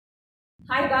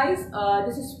Hi guys,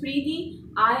 this is Preeti.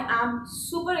 I am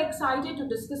super excited to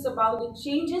discuss about the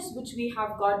changes which we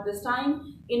have got this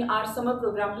time in our summer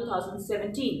program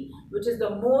 2017, which is the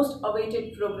most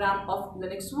awaited program of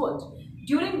LinuxWorld.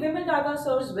 During Vimal Daga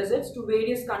sir's visits to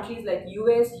various countries like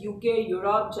US, UK,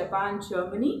 Europe, Japan,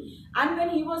 Germany, and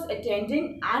when he was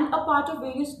attending and a part of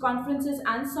various conferences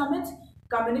and summits,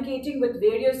 communicating with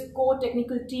various core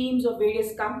technical teams of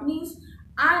various companies,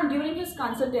 and during his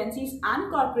consultancies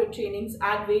and corporate trainings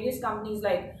at various companies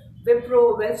like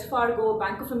Wipro, Wells Fargo,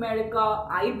 Bank of America,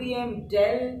 IBM,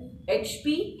 Dell,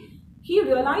 HP, he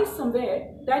realized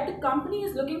somewhere that the company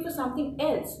is looking for something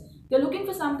else. They're looking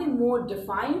for something more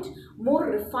defined, more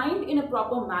refined in a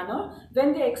proper manner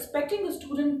when they're expecting a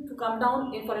student to come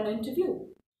down in for an interview.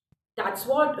 That's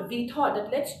what we thought,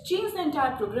 that let's change the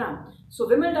entire program. So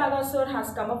Vimal Daga sir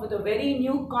has come up with a very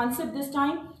new concept this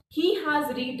time. He has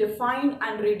redefined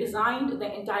and redesigned the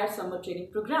entire summer training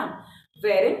program,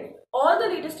 wherein all the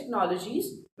latest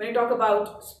technologies, when you talk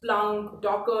about Splunk,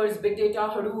 Dockers, BigData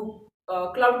Hadoop,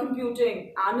 cloud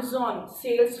computing, Amazon,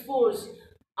 Salesforce,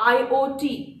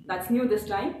 IoT, that's new this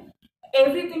time,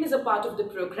 everything is a part of the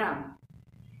program.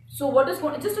 So what is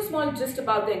going, just a small gist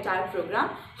about the entire program.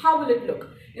 How will it look?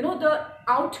 The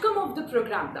outcome of the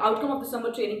program, the outcome of the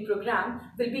summer training program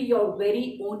will be your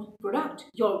very own product,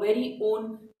 your very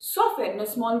own software in a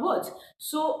small words.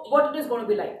 So what it is going to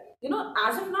be like?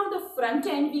 As of now, the front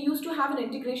end, we used to have an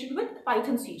integration with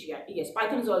Python CGI. Yes,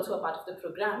 Python is also a part of the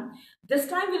program. This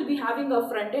time we'll be having a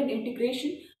front end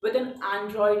integration with an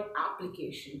Android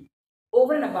application.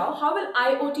 Over and above, how will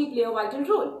IoT play a vital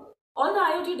role? All the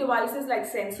IoT devices like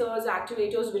sensors,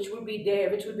 actuators, which would be there,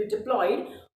 which will be deployed,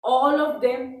 all of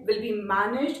them will be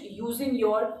managed using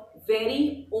your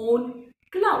very own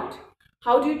cloud.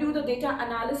 How do you do the data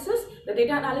analysis? The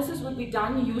data analysis will be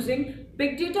done using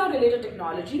big data related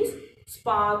technologies.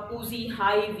 Spark, Uzi,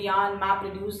 Hive, Yarn,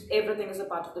 MapReduce, everything is a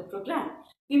part of the program.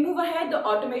 We move ahead, the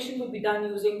automation will be done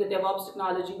using the DevOps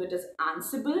technology, which is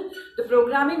Ansible. The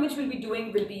programming which we'll be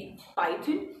doing will be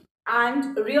Python,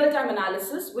 and real-time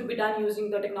analysis would be done using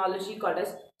the technology called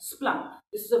as Splunk.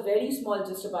 This is a very small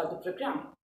gist about the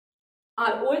program.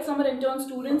 Our old summer intern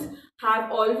students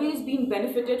have always been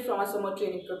benefited from our summer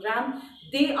training program.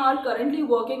 They are currently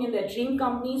working in their dream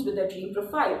companies with their dream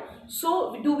profile.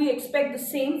 So do we expect the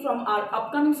same from our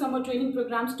upcoming summer training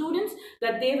program students,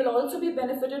 that they will also be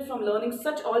benefited from learning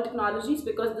such all technologies,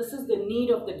 because this is the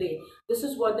need of the day. This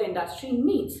is what the industry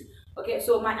needs. Okay,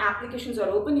 so my applications are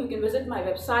open. You can visit my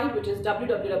website, which is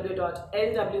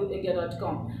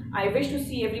www.lwindia.com. I wish to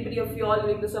see everybody of you all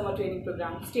during the summer training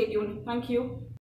program. Stay tuned. Thank you.